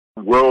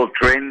World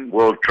trend,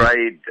 world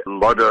trade, a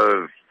lot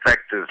of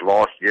factors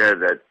last year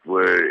that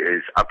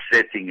is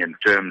upsetting in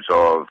terms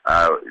of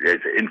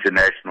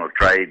international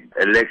trade,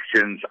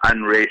 elections,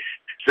 unrest.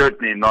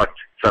 Certainly not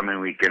something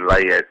we can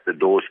lay at the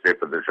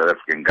doorstep of the South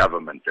African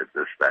government at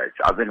this stage.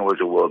 I think it was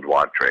a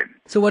worldwide trend.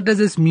 So what does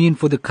this mean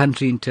for the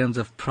country in terms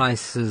of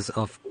prices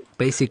of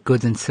basic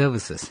goods and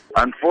services?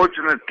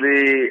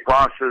 Unfortunately,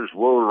 prices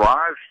will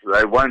rise.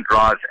 They won't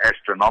rise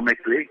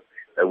astronomically.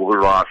 They will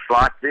rise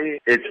slightly.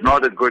 It's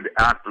not a good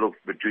outlook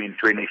between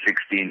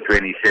 2016 and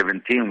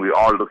 2017. We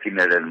are looking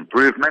at an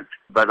improvement,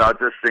 but I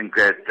just think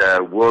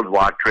that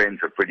worldwide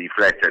trends are pretty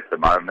flat at the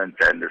moment,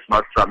 and it's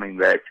not something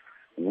that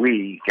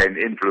we can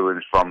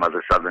influence from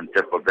the southern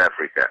tip of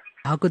Africa.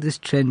 How could this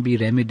trend be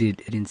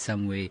remedied in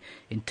some way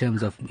in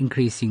terms of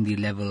increasing the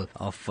level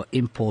of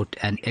import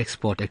and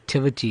export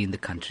activity in the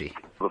country?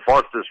 The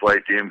fastest way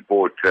to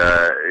import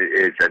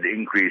is an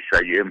increase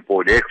your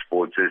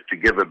import-exports is to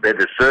give a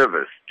better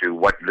service to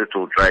what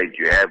little trade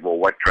you have or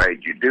what trade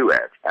you do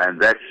have.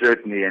 And that's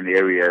certainly an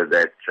area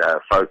that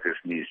focus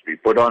needs to be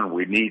put on.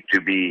 We need to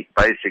be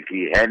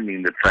basically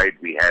handling the trade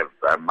we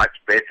have much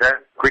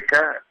better,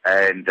 quicker,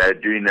 and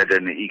doing it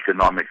in an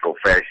economical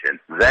fashion.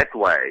 That's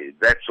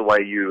the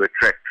way you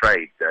attract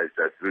trade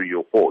through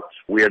your ports.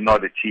 We are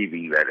not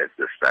achieving that at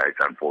this stage,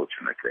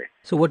 unfortunately.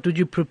 So what would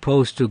you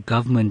propose to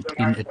government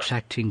in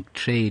attracting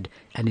trade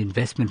and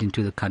investment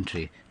into the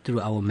country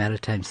through our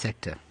maritime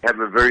sector? Have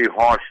a very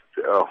harsh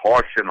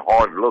and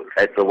hard look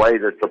at the way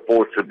that the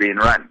ports are being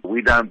run.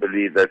 We don't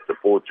believe that the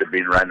ports are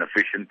being run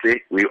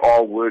efficiently. We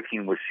are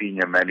working with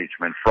senior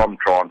management from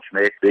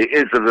Transnet. There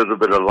is a little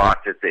bit of light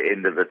at the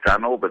end of the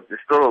tunnel, but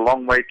there's still a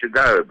long way to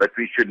go. But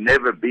we should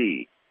never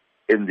be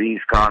in these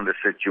kind of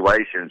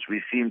situations.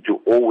 We seem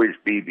to always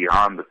be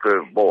behind the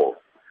curve ball.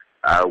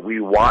 We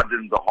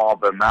widened the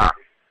harbour mouth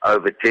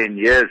over 10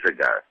 years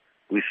ago.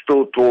 We're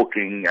still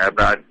talking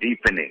about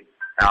deepening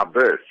our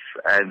berths,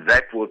 and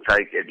that will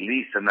take at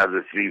least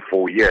another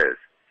 3-4 years.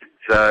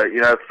 So,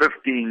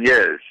 15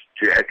 years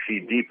to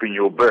actually deepen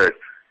your berth.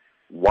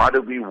 Why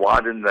did we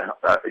widen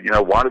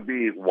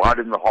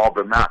the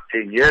harbour mouth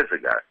 10 years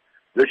ago?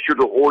 This should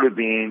have all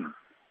been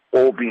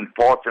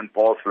part and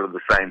parcel of the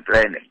same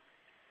planning.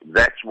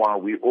 That's why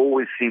we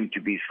always seem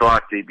to be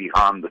slightly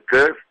behind the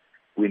curve.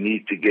 We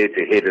need to get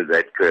ahead of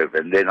that curve,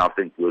 and then I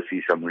think we'll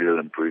see some real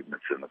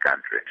improvements in the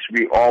country.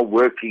 We are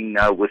working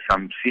with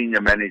some senior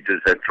managers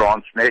at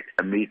Transnet.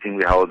 A meeting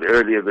we held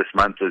earlier this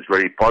month was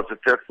very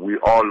positive. We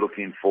are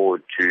looking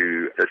forward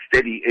to the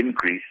steady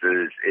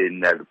increases in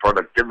the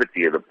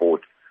productivity of the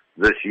port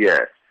this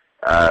year.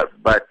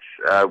 But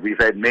we've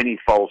had many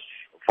false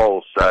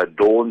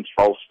dawns,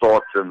 false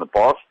starts in the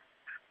past.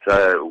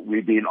 So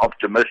we've been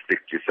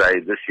optimistic to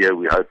say this year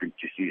we're hoping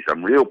to see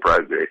some real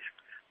progress,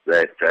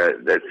 that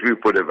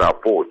throughput of our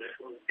ports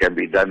can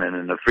be done in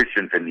an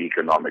efficient and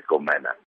economical manner.